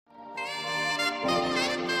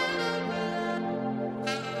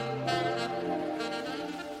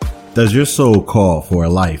Does your soul call for a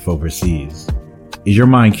life overseas? Is your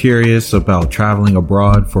mind curious about traveling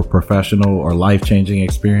abroad for professional or life-changing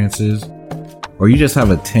experiences? Or you just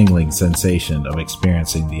have a tingling sensation of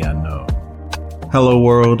experiencing the unknown? Hello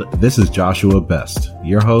world, this is Joshua Best,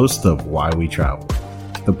 your host of Why We Travel,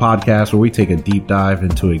 the podcast where we take a deep dive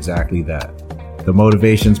into exactly that, the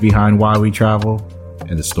motivations behind why we travel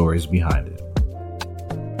and the stories behind it.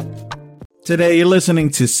 Today, you're listening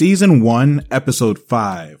to Season 1, Episode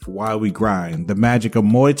 5, Why We Grind, the magic of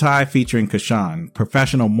Muay Thai featuring Kashan,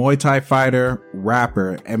 professional Muay Thai fighter,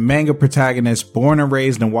 rapper, and manga protagonist born and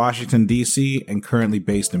raised in Washington, D.C. and currently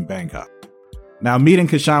based in Bangkok. Now, meeting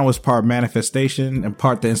Kashan was part manifestation and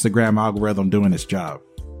part the Instagram algorithm doing its job.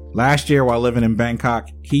 Last year, while living in Bangkok,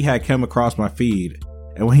 he had come across my feed,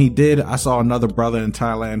 and when he did, I saw another brother in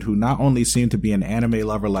Thailand who not only seemed to be an anime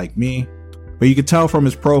lover like me, but you could tell from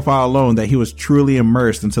his profile alone that he was truly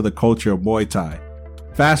immersed into the culture of Muay Thai.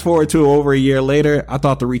 Fast forward to over a year later, I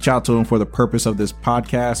thought to reach out to him for the purpose of this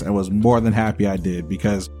podcast and was more than happy I did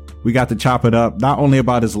because we got to chop it up not only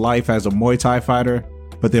about his life as a Muay Thai fighter,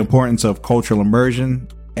 but the importance of cultural immersion,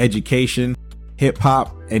 education,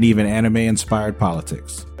 hip-hop, and even anime-inspired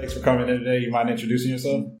politics. Thanks for coming in today. You mind introducing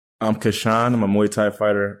yourself? I'm Kashan. I'm a Muay Thai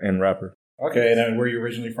fighter and rapper. Okay, and then where are you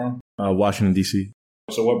originally from? Washington, D.C.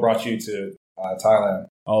 So what brought you to Thailand?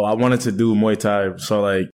 Oh, I wanted to do Muay Thai. So,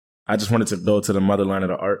 I just wanted to go to the motherland of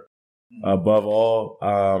the art. Above all,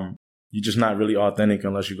 you're just not really authentic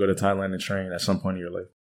unless you go to Thailand and train at some point in your life.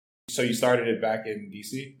 So you started it back in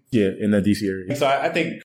D.C.? Yeah, in the D.C. area. So I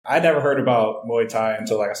think I never heard about Muay Thai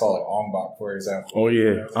until I saw Ong Bak, for example. Oh,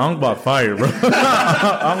 yeah. Ong Bak fire, bro.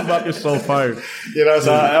 Ong Bak is so fire.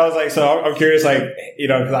 So I was I'm curious,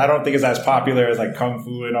 because I don't think it's as popular as Kung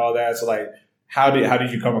Fu and all that. So how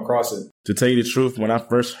did you come across it? To tell you the truth, when I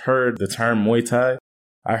first heard the term Muay Thai,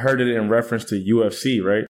 I heard it in reference to UFC,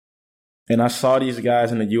 right? And I saw these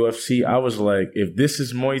guys in the UFC. I was like, if this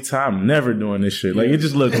is Muay Thai, I'm never doing this shit. It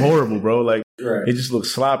just looked horrible, bro. Right. It just looked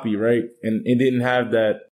sloppy, right? And it didn't have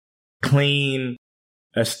that clean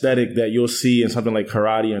aesthetic that you'll see in something like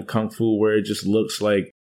karate and kung fu, where it just looks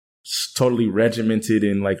totally regimented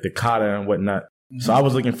in the kata and whatnot. So I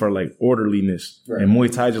was looking for orderliness, and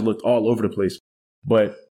Muay Thai just looked all over the place.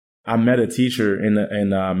 But I met a teacher in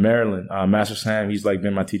Maryland, Master Sam. He's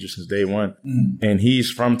been my teacher since day one, and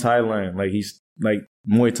he's from Thailand.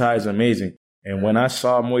 Muay Thai is amazing. And when I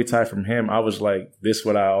saw Muay Thai from him, I was like, this is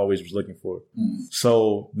what I always was looking for.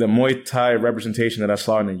 So the Muay Thai representation that I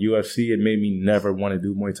saw in the UFC, it made me never want to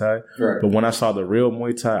do Muay Thai. Right. But when I saw the real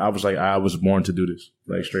Muay Thai, I was like, I was born to do this,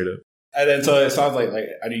 straight up. And then, so it sounds like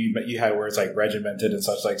I know you had words like regimented and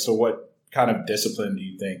such. So what kind of discipline do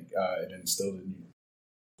you think it instilled in you?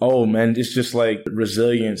 Oh man, it's just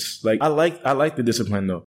resilience. I like the discipline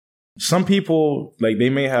though. Some people they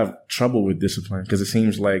may have trouble with discipline because it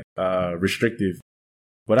seems restrictive.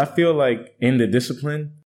 But I feel in the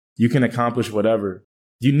discipline, you can accomplish whatever.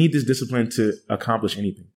 You need this discipline to accomplish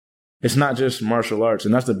anything. It's not just martial arts,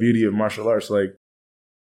 and that's the beauty of martial arts.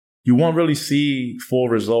 You won't really see full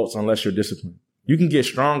results unless you're disciplined. You can get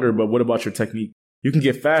stronger, but what about your technique? You can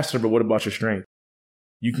get faster, but what about your strength?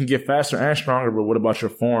 You can get faster and stronger, but what about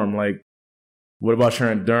your form? What about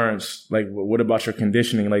your endurance? What about your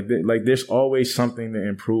conditioning? There's always something to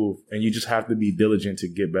improve, and you just have to be diligent to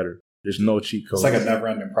get better. There's no cheat code. It's a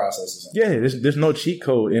never-ending process. Yeah, there's no cheat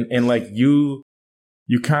code, and you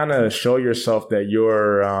kind of show yourself that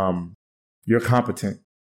you're competent.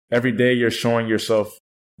 Every day you're showing yourself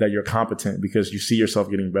that you're competent because you see yourself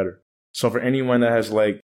getting better. So for anyone that has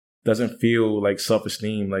doesn't feel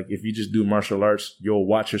self-esteem, if you just do martial arts, you'll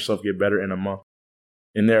watch yourself get better in a month.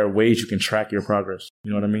 And there are ways you can track your progress. You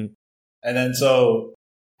know what I mean? And then so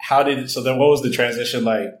then what was the transition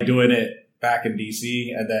doing it back in DC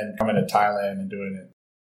and then coming to Thailand and doing it?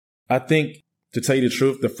 I think, to tell you the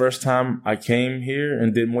truth, the first time I came here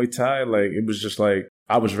and did Muay Thai, it was just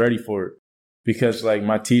I was ready for it. Because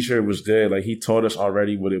my teacher was there, he taught us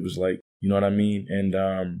already what it was like, you know what I mean?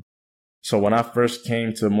 And so when I first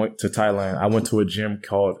came to Thailand, I went to a gym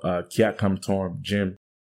called Kiat Kam Torm Gym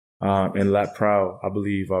in Lat Prao, I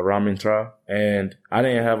believe, Ramin Tra. And I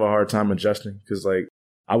didn't have a hard time adjusting because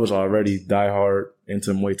I was already diehard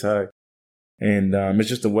into Muay Thai. And it's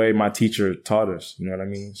just the way my teacher taught us, you know what I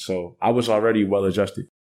mean? So I was already well adjusted.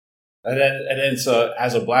 And then, so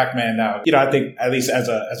as a black man now, I think at least as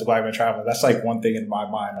a black man traveling, that's one thing in my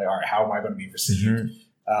mind. All right, how am I going to be received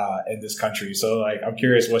in this country? So I'm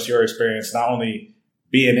curious, what's your experience not only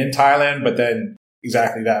being in Thailand, but then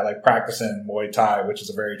exactly that, practicing Muay Thai, which is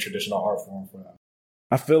a very traditional art form for them?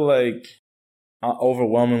 I feel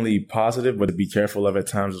overwhelmingly positive, but to be careful of at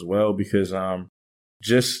times as well, because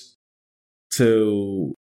just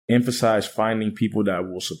to emphasize finding people that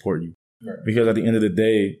will support you. Right. Because at the end of the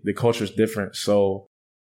day, the culture is different. So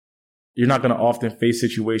you're not going to often face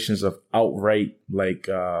situations of outright like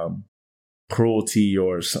cruelty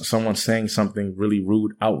or someone saying something really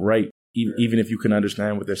rude outright, even if you can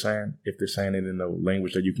understand what they're saying, if they're saying it in the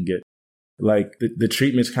language that you can get. Like the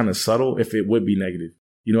treatment's kind of subtle if it would be negative.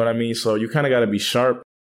 You know what I mean? So you kind of got to be sharp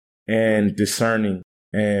and discerning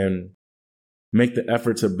and make the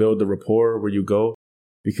effort to build the rapport where you go,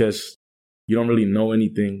 because you don't really know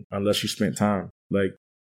anything unless you spent time. Like,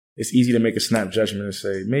 it's easy to make a snap judgment and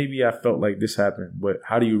say, maybe I felt like this happened, but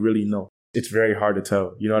how do you really know? It's very hard to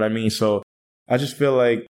tell. You know what I mean? So I just feel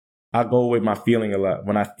like I go with my feeling a lot.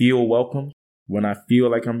 When I feel welcome, when I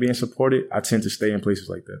feel like I'm being supported, I tend to stay in places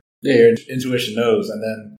like that. Yeah, your intuition knows. And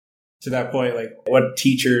then to that point, like, what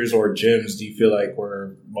teachers or gyms do you feel like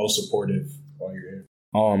were most supportive while you're here?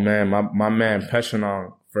 Oh, man, my man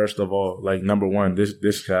Peshanon, first of all, like, number one,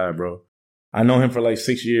 this guy, bro. I know him for like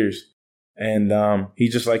 6 years. And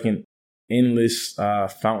he's just like an endless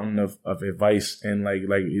fountain of advice, and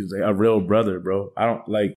like he's a real brother, bro. I don't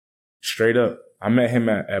like straight up. I met him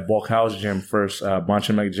at Bulk House Gym first,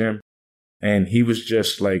 Bonchamek Gym, and he was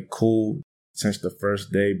just like cool since the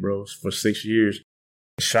first day, bro, for 6 years.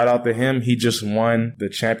 Shout out to him. He just won the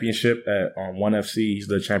championship at 1FC. He's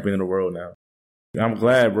the champion of the world now. I'm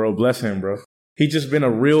glad, bro. Bless him, bro. He just been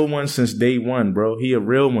a real one since day one, bro. He a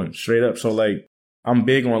real one, straight up. So like, I'm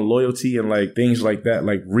big on loyalty and like things like that,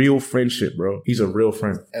 like real friendship, bro. He's a real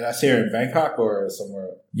friend. And that's here in Bangkok or somewhere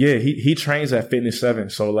else? Yeah, he trains at Fitness 7.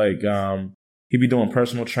 So like he be doing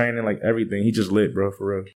personal training, like everything. He just lit, bro,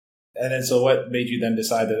 for real. And then so what made you then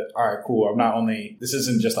decide that, all right, cool, this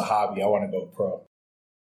isn't just a hobby, I want to go pro?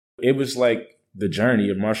 It was like the journey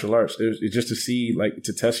of martial arts. It's just to see, like,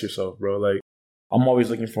 to test yourself, bro. Like, I'm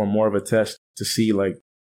always looking for more of a test to see, like,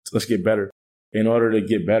 let's get better. In order to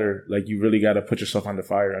get better, like, you really got to put yourself under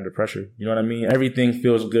fire, under pressure. You know what I mean? Everything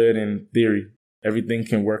feels good in theory. Everything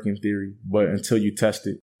can work in theory. But until you test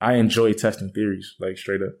it, I enjoy testing theories, like,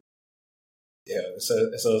 straight up. Yeah. So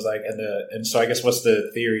it's like, and so I guess what's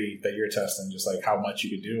the theory that you're testing? Just like how much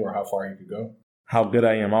you could do or how far you could go? How good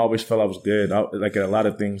I am. I always felt I was good, like at a lot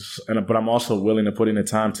of things. But I'm also willing to put in the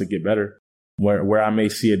time to get better. Where I may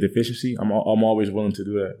see a deficiency, I'm always willing to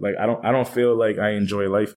do that. Like, I don't feel like I enjoy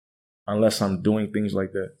life unless I'm doing things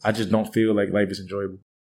like that. I just don't feel like life is enjoyable.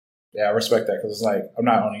 Yeah, I respect that, because it's like, I'm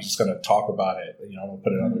not only just going to talk about it, I'm going to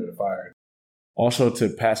put it under the fire. Also to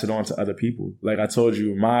pass it on to other people. Like I told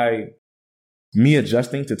you, me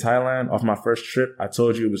adjusting to Thailand off my first trip, I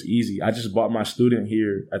told you it was easy. I just bought my student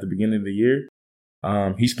here at the beginning of the year.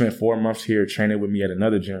 He spent 4 months here training with me at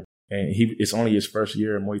another gym, and it's only his first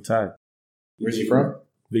year in Muay Thai. Where's he from?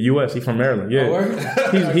 The U.S. He's from Maryland.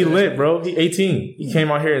 Yeah, he lit, bro. He 18. He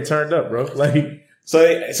came out here and turned up, bro. Like, so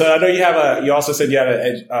I know you also said you had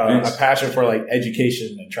a passion for like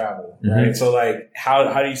education and travel, right? Mm-hmm. So like,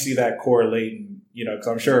 how do you see that correlating? Because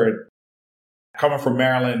I'm sure coming from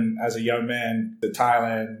Maryland as a young man to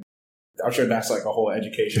Thailand, I'm sure that's like a whole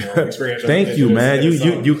educational experience. Thank you, man.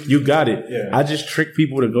 You got it. Yeah. I just tricked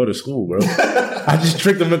people to go to school, bro. I just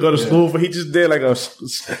tricked them to go to school, but he just did like a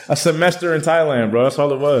semester in Thailand, bro. That's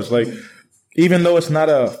all it was. Like, even though it's not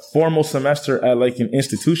a formal semester at like an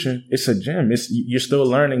institution, it's a gym. You're still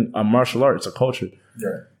learning a martial art. It's a culture. Yeah.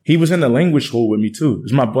 He was in the language school with me too.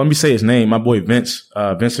 Let me say his name. My boy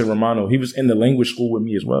Vincent Romano. He was in the language school with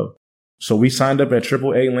me as well. So we signed up at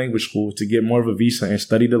AAA language school to get more of a visa and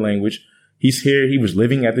study the language. He's here. He was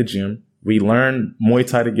living at the gym. We learned Muay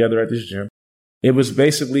Thai together at this gym. It was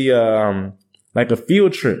basically like a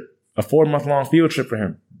field trip, a 4-month-long field trip for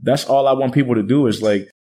him. That's all I want people to do is like,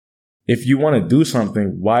 if you want to do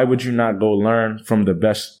something, why would you not go learn from the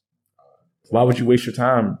best? Why would you waste your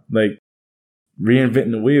time like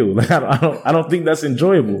reinventing the wheel? Like, I don't think that's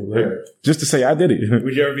enjoyable. Like, just to say I did it.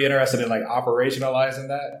 Would you ever be interested in like operationalizing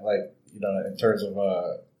that? Like, in terms of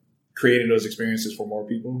creating those experiences for more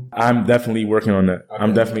people? I'm definitely working on that. Okay.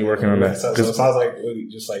 I'm definitely working on that. So it sounds like we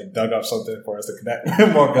just like dug up something for us to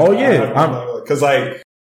connect more. Oh yeah. Because like,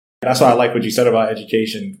 that's why I like what you said about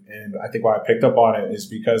education. And I think why I picked up on it is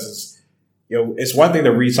because it's one thing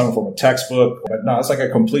to read something from a textbook, but no, it's like a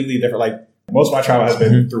completely different, like most of my travel has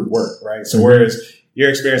been through work, right? So whereas your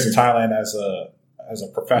experience in Thailand as a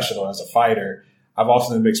professional, as a fighter, I've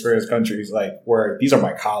often experienced countries like where these are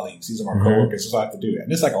my colleagues, these are my coworkers, this is what I have to do.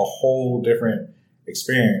 And it's like a whole different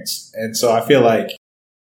experience. And so I feel like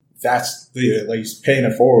that's like paying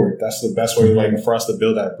it forward. That's the best way like for us to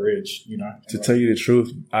build that bridge, To tell you the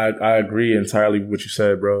truth, I agree entirely with what you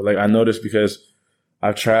said, bro. Like I know this because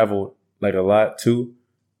I've traveled like a lot too.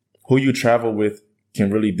 Who you travel with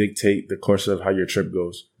can really dictate the course of how your trip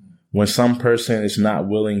goes. When some person is not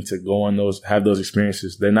willing to go on have those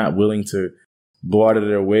experiences, they're not willing to go out of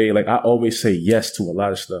their way. Like I always say yes to a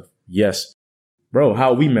lot of stuff. Yes. Bro,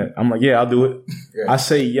 how we met? I'm like, yeah, I'll do it. Yeah. I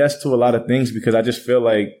say yes to a lot of things because I just feel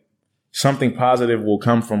like something positive will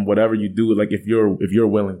come from whatever you do. Like if you're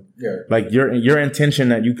willing, like your intention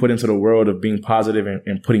that you put into the world of being positive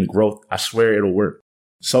and putting growth, I swear it'll work.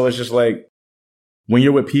 So it's just like when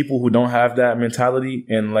you're with people who don't have that mentality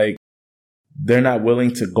and like they're not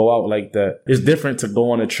willing to go out like that, it's different to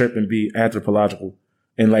go on a trip and be anthropological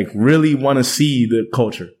and like really want to see the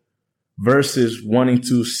culture versus wanting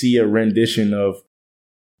to see a rendition of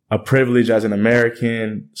a privilege as an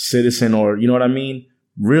American citizen, or you know what I mean?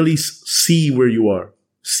 Really see where you are,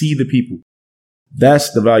 see the people.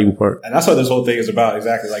 That's the valuable part. And that's what this whole thing is about.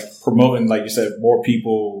 Exactly. Like promoting, like you said, more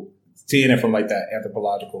people seeing it from like that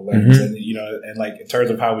anthropological lens. And, you know, and like in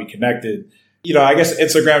terms of how we connected, you know, I guess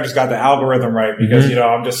Instagram just got the algorithm right because, you know,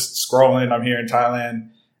 I'm just scrolling, I'm here in Thailand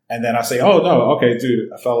and then I say, oh no, okay,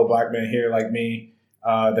 dude, a fellow black man here like me,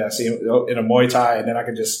 that I see in a Muay Thai. And then I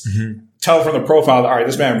can just tell from the profile, all right,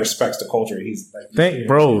 this man respects the culture. He's like,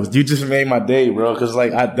 bro, you just made my day, bro. Cause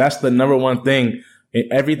like, that's the number one thing in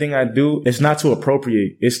everything I do. It's not to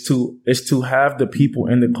appropriate. It's to have the people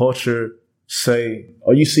in the culture say,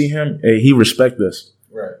 oh, you see him? Hey, he respect us.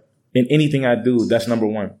 Right. In anything I do, that's number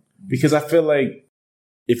one. Because I feel like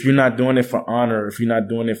if you're not doing it for honor, if you're not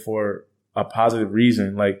doing it for a positive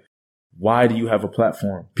reason, like, why do you have a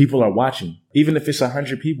platform? People are watching. Even if it's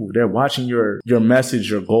 100 people, they're watching your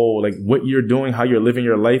message, your goal, like what you're doing, how you're living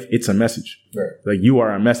your life. It's a message. Right. Like you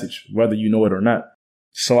are a message, whether you know it or not.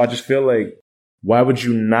 So I just feel like, why would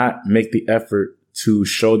you not make the effort to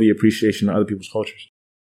show the appreciation of other people's cultures?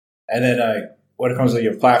 And then when it comes to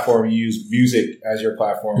your platform, you use music as your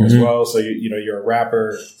platform as well. So you know you're a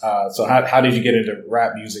rapper. So how did you get into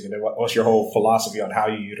rap music, and then what's your whole philosophy on how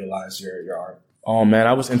you utilize your art? Oh man,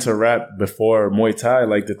 I was into rap before Muay Thai.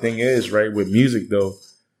 Like the thing is, right, with music though,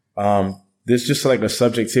 there's just like a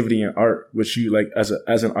subjectivity in art, which you like as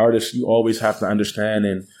an artist, you always have to understand,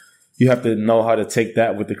 and you have to know how to take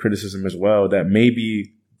that with the criticism as well. That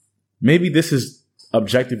maybe this is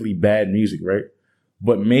objectively bad music, right?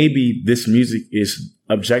 But maybe this music is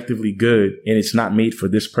objectively good and it's not made for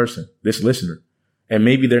this person, this listener. And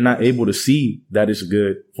maybe they're not able to see that it's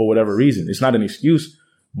good for whatever reason. It's not an excuse,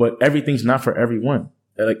 but everything's not for everyone.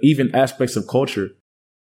 Like even aspects of culture,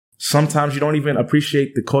 sometimes you don't even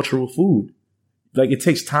appreciate the cultural food. Like it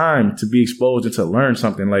takes time to be exposed and to learn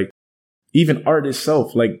something. Like even art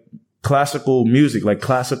itself, like classical music, like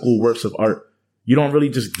classical works of art, you don't really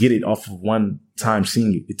just get it off of one time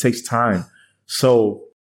seeing it. It takes time. So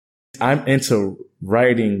I'm into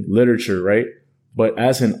writing literature, right? But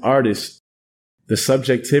as an artist, the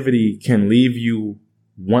subjectivity can leave you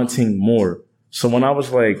wanting more. So when I was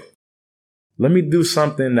like, let me do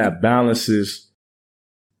something that balances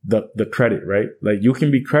the credit, right? Like you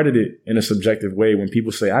can be credited in a subjective way when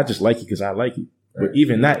people say, I just like it because I like it. Right. But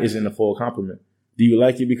even that isn't a full compliment. Do you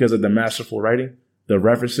like it because of the masterful writing, the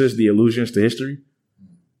references, the allusions to history?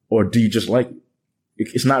 Or do you just like it?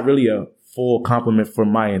 It's not really a full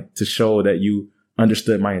compliment to show that you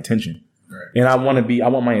understood my intention. Right. And I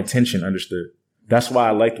want my intention understood. That's why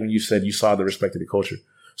I liked when you said you saw the respect of the culture.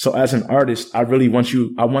 So as an artist, I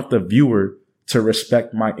want the viewer to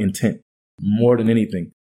respect my intent more than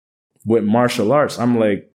anything. With martial arts, I'm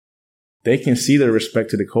like, they can see the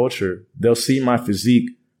respect to the culture. They'll see my physique.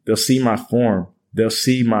 They'll see my form. They'll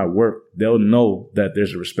see my work. They'll know that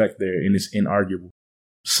there's a respect there and it's inarguable.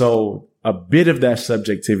 So a bit of that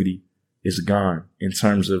subjectivity is gone in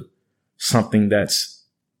terms of something that's,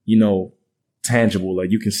 you know, tangible.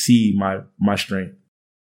 Like you can see my strength.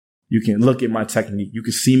 You can look at my technique. You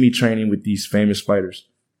can see me training with these famous fighters.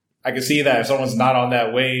 I can see that if someone's not on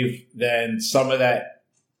that wave, then some of that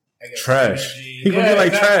trash. People be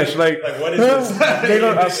like trash. Like what is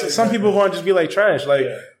this? Some people want to just be like trash. Like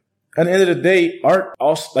at the end of the day, art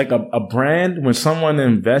also like a brand. When someone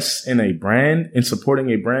invests in a brand and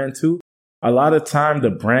supporting a brand too, a lot of time the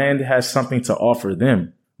brand has something to offer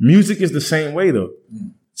them. Music is the same way though.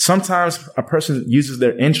 Sometimes a person uses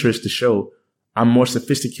their interest to show I'm more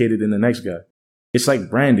sophisticated than the next guy. It's like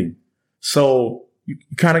branding. So you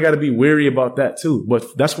kind of got to be wary about that too. But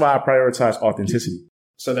that's why I prioritize authenticity.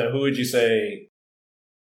 So then who would you say,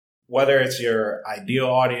 whether it's your ideal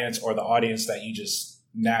audience or the audience that you just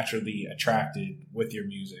naturally attracted with your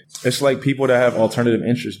music? It's like people that have alternative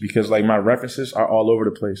interests, because like my references are all over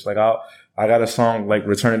the place. Like I got a song like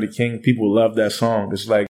Return of the King. People love that song. It's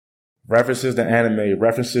like references to anime,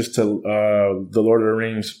 references to The Lord of the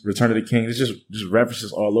Rings, Return of the King. It's just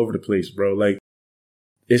references all over the place, bro. Like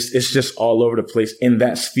it's just all over the place in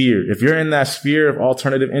that sphere. If you're in that sphere of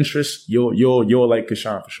alternative interests, you'll like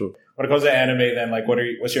Kashan for sure. When it comes to anime, then like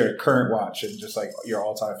what's your current watch and just like your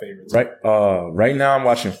all time favorites? Right now I'm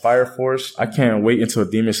watching Fire Force. I can't wait until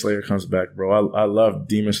Demon Slayer comes back, bro. I love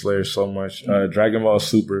Demon Slayer so much. Dragon Ball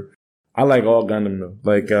Super. I like all Gundam though.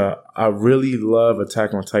 Like I really love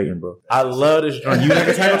Attack on Titan, bro. I love this joint. You like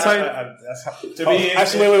Attack on Titan? To me,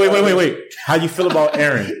 actually, wait. How you feel about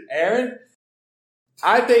Eren? Eren?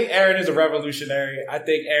 I think Eren is a revolutionary. I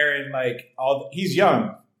think Eren, he's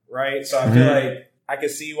young, right? So I feel like I can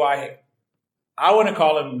see why. I wouldn't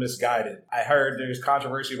call him misguided. I heard there's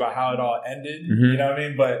controversy about how it all ended. You know what I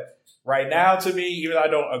mean? But right now, to me, even though I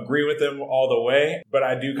don't agree with him all the way, but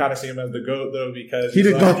I do kind of see him as the GOAT, though, because he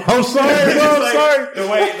the GOAT. I'm sorry, bro. I'm sorry. The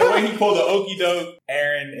way he pulled the okie doke,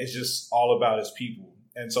 Eren is just all about his people.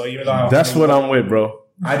 And so even though that's what I'm with, bro.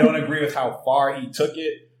 I don't agree with how far he took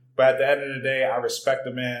it, but at the end of the day, I respect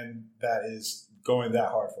the man that is going that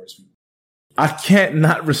hard for his people. I can't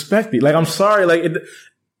not respect it. Like, I'm sorry.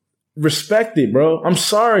 Respect it, bro. I'm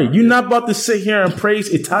sorry. You're not about to sit here and praise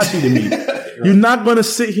Itachi to me. You're not going to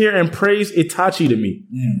sit here and praise Itachi to me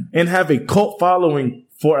and have a cult following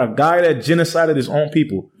for a guy that genocided his own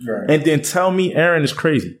people. Right. And then tell me Eren is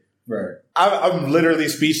crazy. Right. I'm literally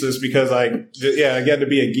speechless because, again, to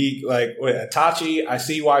be a geek, with Itachi, I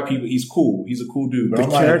see why he's cool. He's a cool dude. But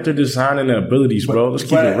the character design and the abilities, bro. Let's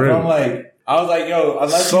keep it real. I was like, yo,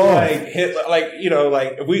 unless you hit,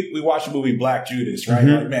 if we watch the movie Black Judas, right?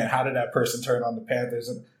 Like, man, how did that person turn on the Panthers?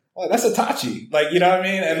 And that's Itachi. You know what I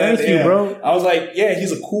mean? And Thank you, bro. I was like, yeah,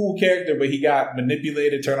 he's a cool character, but he got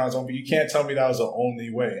manipulated, turned on his own. But you can't tell me that was the only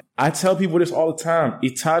way. I tell people this all the time.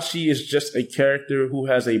 Itachi is just a character who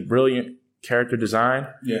has a brilliant character design.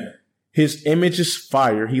 Yeah. His image is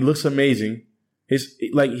fire. He looks amazing. His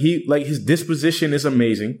disposition is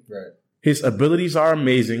amazing. Right. His abilities are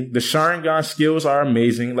amazing. The Sharingan skills are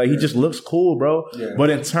amazing. He just looks cool, bro. Yeah.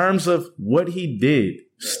 But in terms of what he did,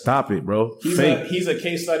 stop it, bro. He's a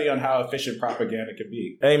case study on how efficient propaganda can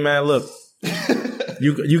be. Hey, man, look.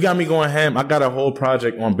 you got me going ham. I got a whole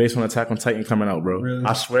project based on Attack on Titan coming out, bro. Really?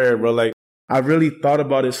 I swear, bro. I really thought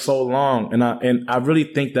about it so long, and I really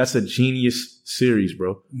think that's a genius series,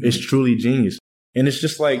 bro. Mm-hmm. It's truly genius. And it's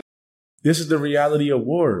just this is the reality of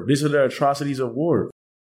war. These are the atrocities of war.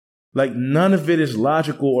 None of it is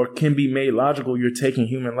logical or can be made logical. You're taking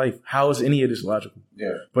human life. How is any of this logical?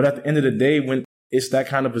 Yeah. But at the end of the day, when it's that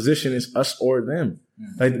kind of position, it's us or them.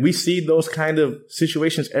 Mm-hmm. We see those kind of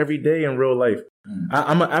situations every day in real life. Mm-hmm.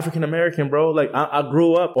 I'm an African American, bro. I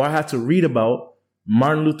grew up, or I had to read about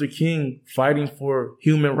Martin Luther King fighting for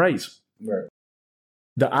human rights. Right.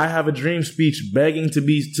 The I Have a Dream speech, begging to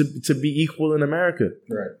be equal in America.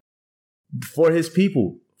 Right. For his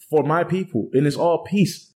people, for my people, and it's all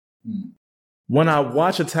peace. When I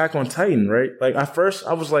watch Attack on Titan, right? At first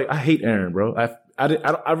I was I hate Eren, bro.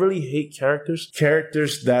 I really hate characters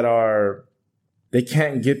that they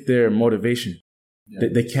can't get their motivation. Yeah.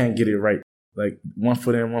 They can't get it right. One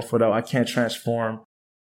foot in, one foot out. I can't transform.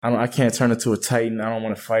 I can't turn into a Titan. I don't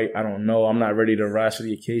want to fight. I don't know. I'm not ready to rise to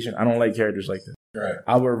the occasion. I don't like characters like that. Right.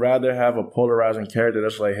 I would rather have a polarizing character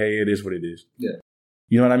that's hey, it is what it is. Yeah.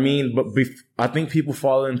 You know what I mean? But I think people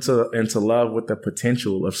fall into love with the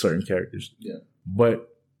potential of certain characters. Yeah. But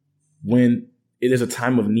when it is a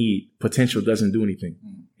time of need, potential doesn't do anything.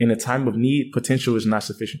 In a time of need, potential is not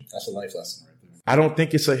sufficient. That's a life lesson right there. I don't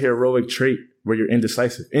think it's a heroic trait where you're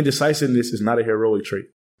indecisive. Indecisiveness is not a heroic trait.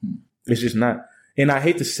 It's just not. And I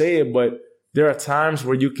hate to say it, but there are times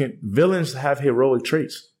where villains have heroic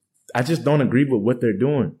traits. I just don't agree with what they're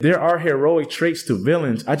doing. There are heroic traits to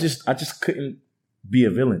villains. I just couldn't be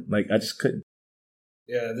a villain. I just couldn't.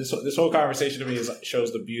 Yeah, this whole conversation to me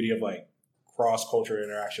shows the beauty of cross-cultural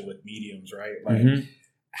interaction with mediums, right?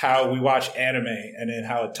 How we watch anime and then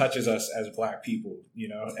how it touches us as Black people,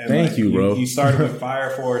 And Thank you, bro. You started with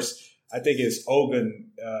Fire Force. I think it's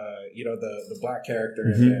Ogun, the Black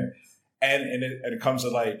character in there, and it comes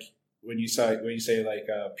to when you say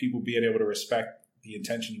people being able to respect the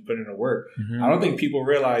intention you put into work. I don't think people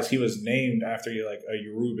realize he was named after a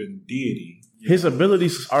Yoruban deity. His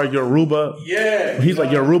abilities are Yoruba. Yeah. He's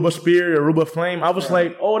Yoruba spear, Yoruba flame. I was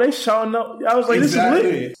they showing up. I was exactly.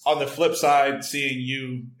 This is lit. On the flip side, seeing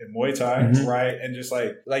you in Muay Thai, right? And just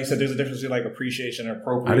like you said, there's a difference between appreciation and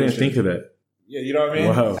appropriation. I didn't think of that. Yeah, you know what I mean?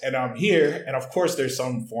 Wow. And I'm here, and of course there's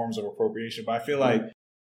some forms of appropriation, but I feel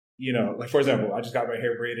for example, I just got my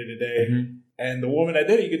hair braided today, and the woman that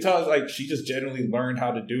did it, you could tell she just genuinely learned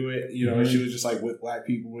how to do it, and she was just with Black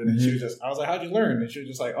people, and she was just, I was like, how'd you learn? And she was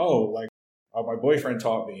just my boyfriend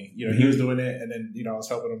taught me. You know, he was doing it, and then, you know, I was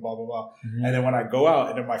helping him, blah, blah, blah. And then when I go out,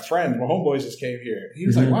 and then my homeboys just came here. He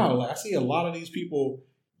was like, wow, like, I see a lot of these people,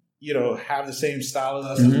 you know, have the same style as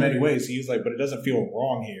us in many ways. He was like, but it doesn't feel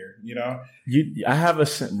wrong here, you know? I have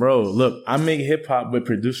bro, look, I make hip hop with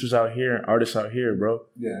producers out here and artists out here, bro.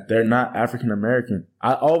 Yeah. They're not African American.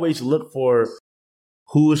 I always look for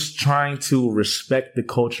who's trying to respect the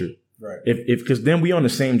culture. Right. Because then we on the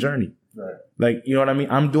same journey. Right. Like, you know what I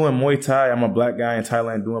mean? I'm doing Muay Thai. I'm a black guy in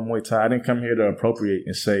Thailand doing Muay Thai. I didn't come here to appropriate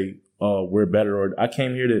and say, oh, we're better. Or I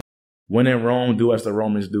came here to, when in Rome, do as the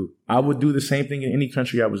Romans do. I would do the same thing in any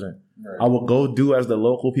country I was in. Right. I would go do as the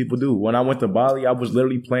local people do. When I went to Bali, I was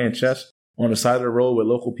literally playing chess on the side of the road with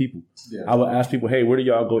local people. Yeah. I would ask people, hey, where do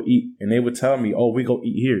y'all go eat? And they would tell me, oh, we go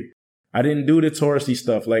eat here. I didn't do the touristy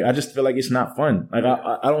stuff. Like, I just feel like it's not fun. Like,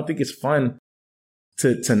 I don't think it's fun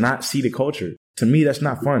to not see the culture. To me, that's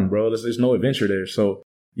not fun, bro. There's no adventure there. So,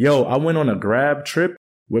 yo, I went on a Grab trip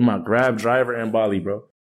with my Grab driver in Bali, bro.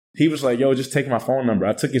 He was like, yo, just take my phone number.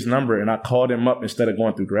 I took his number and I called him up instead of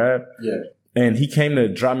going through Grab. Yeah. And he came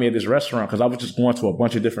to drop me at this restaurant because I was just going to a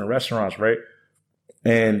bunch of different restaurants, right?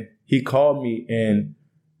 And he called me and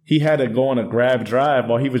he had to go on a Grab drive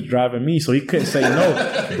while he was driving me. So he couldn't say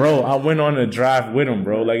no. Bro, I went on a drive with him,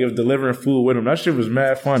 bro. Like, it was delivering food with him. That shit was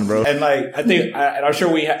mad fun, bro. And like, I think, and I'm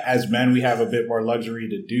sure as men, we have a bit more luxury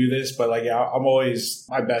to do this. But like, I'm always,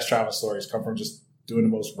 my best travel stories come from just doing the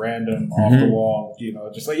most random, off the wall, you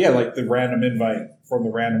know, just like, like the random invite from the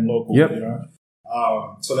random local, you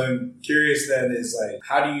know? So then curious then is like,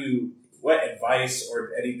 what advice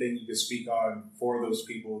or anything you could speak on for those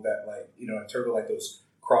people that, like, you know, in terms of like those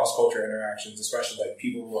cross-culture interactions, especially like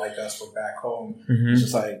people like us from back home, it's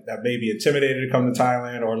just like that may be intimidated to come to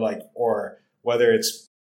Thailand, or whether it's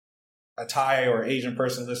a Thai or Asian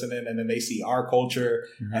person listening and then they see our culture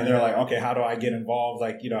and they're like, okay, how do I get involved?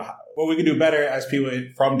 Like, you know, what we can do better as people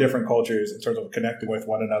from different cultures in terms of connecting with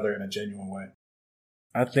one another in a genuine way.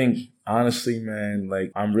 I think, honestly, man,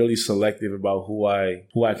 like, I'm really selective about who I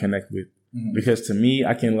connect with. Because to me,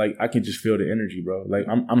 I can just feel the energy, bro. Like,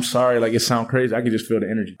 I'm sorry, like, it sounds crazy. I can just feel the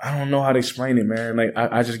energy. I don't know how to explain it, man. Like,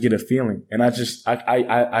 I just get a feeling, and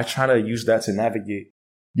I try to use that to navigate.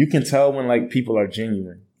 You can tell when, like, people are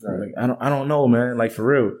genuine. Right. Like, I don't know, man. Like, for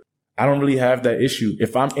real, I don't really have that issue.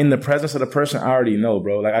 If I'm in the presence of the person, I already know,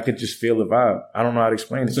 bro. Like, I could just feel the vibe. I don't know how to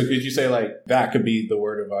explain it. So could you say, like, that could be the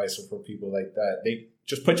word advice for people like that? They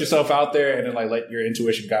just put yourself out there and then, like, let your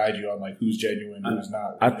intuition guide you on, like, who's genuine, who's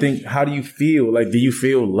not. I think, how do you feel? Like, do you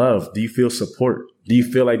feel love? Do you feel support? Do you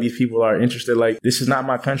feel like these people are interested? Like, this is not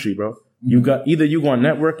my country, bro. You got, either you going to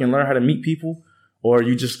network and learn how to meet people, or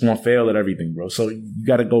you just going to fail at everything, bro. So you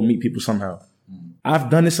got to go meet people somehow.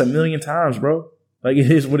 I've done this a million times, bro. Like,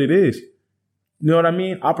 it is what it is. You know what I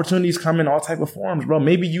mean? Opportunities come in all type of forms, bro.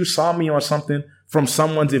 Maybe you saw me on something from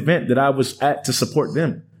someone's event that I was at to support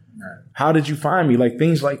them. Right. How did you find me? Like,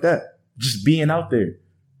 things like that. Just being out there.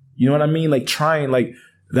 You know what I mean? Like, trying, like,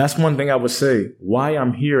 that's one thing I would say. Why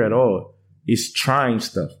I'm here at all is trying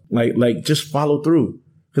stuff. Like just follow through.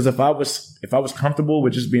 Because if I was comfortable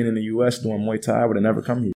with just being in the US doing Muay Thai, I would have never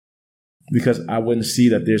come here. Because I wouldn't see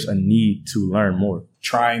that there's a need to learn more.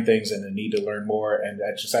 Trying things and a need to learn more. And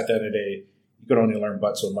that's just, at the end of the day, you could only learn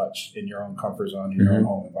but so much in your own comfort zone, in your own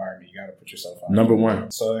home environment. You got to put yourself out. Number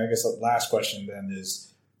one. So I guess the last question then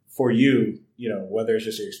is, for you, you know, whether it's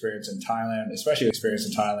just your experience in Thailand, especially experience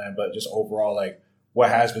in Thailand, but just overall, like, what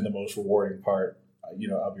has been the most rewarding part, you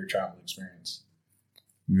know, of your travel experience?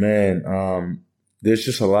 Man, there's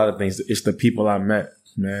just a lot of things. It's the people I met,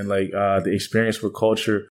 man. Like, the experience with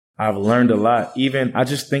culture. I've learned a lot. Even, I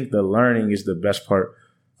just think the learning is the best part.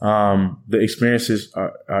 The experiences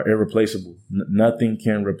are irreplaceable. Nothing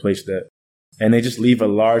can replace that. And they just leave a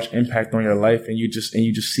large impact on your life. And you just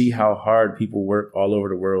see how hard people work all over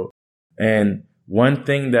the world. And one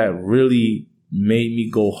thing that really made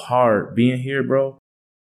me go hard being here, bro,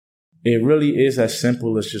 it really is as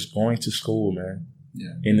simple as just going to school, man.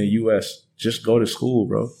 Yeah. In the US, just go to school,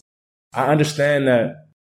 bro. I understand that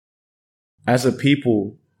as a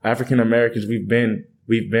people, African Americans, we've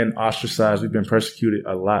been ostracized. We've been persecuted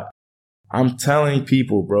a lot. I'm telling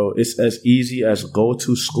people, bro, it's as easy as go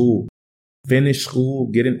to school, finish school,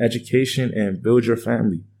 get an education, and build your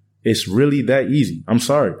family. It's really that easy. I'm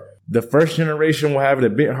sorry. The first generation will have it a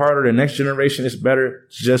bit harder. The next generation is better.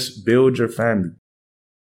 Just build your family.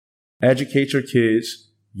 Educate your kids.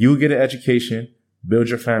 You get an education. Build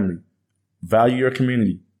your family. Value your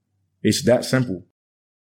community. It's that simple.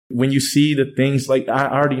 When you see the things, like, I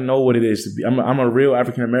already know what it is to be. I'm a real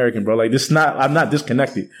African American, bro. Like, I'm not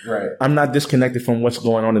disconnected. Right. I'm not disconnected from what's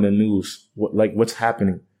going on in the news. What's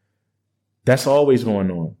happening. That's always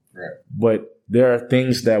going on. Right. Right. But there are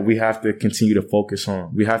things that we have to continue to focus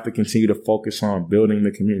on. We have to continue to focus on building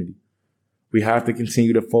the community. We have to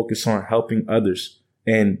continue to focus on helping others,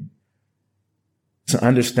 and to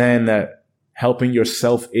understand that helping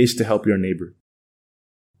yourself is to help your neighbor.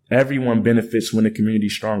 Everyone benefits when the community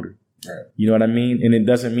is stronger. Right. You know what I mean? And it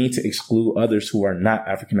doesn't mean to exclude others who are not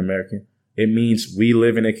African American. It means we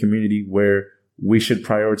live in a community where we should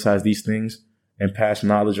prioritize these things and pass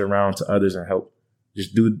knowledge around to others and help.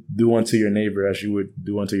 Just do unto your neighbor as you would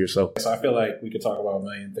do unto yourself. So I feel like we could talk about a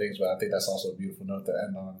million things, but I think that's also a beautiful note to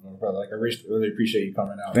end on, brother. Like, I really appreciate you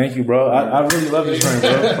coming out. Thank you, bro. I really love this friend,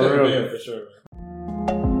 bro. For real. Yeah, for sure.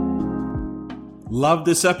 Love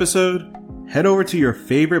this episode? Head over to your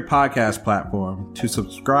favorite podcast platform to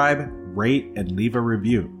subscribe, rate, and leave a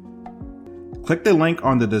review. Click the link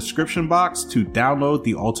on the description box to download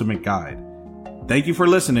the ultimate guide. Thank you for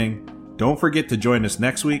listening. Don't forget to join us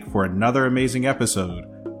next week for another amazing episode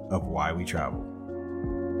of Why We Travel.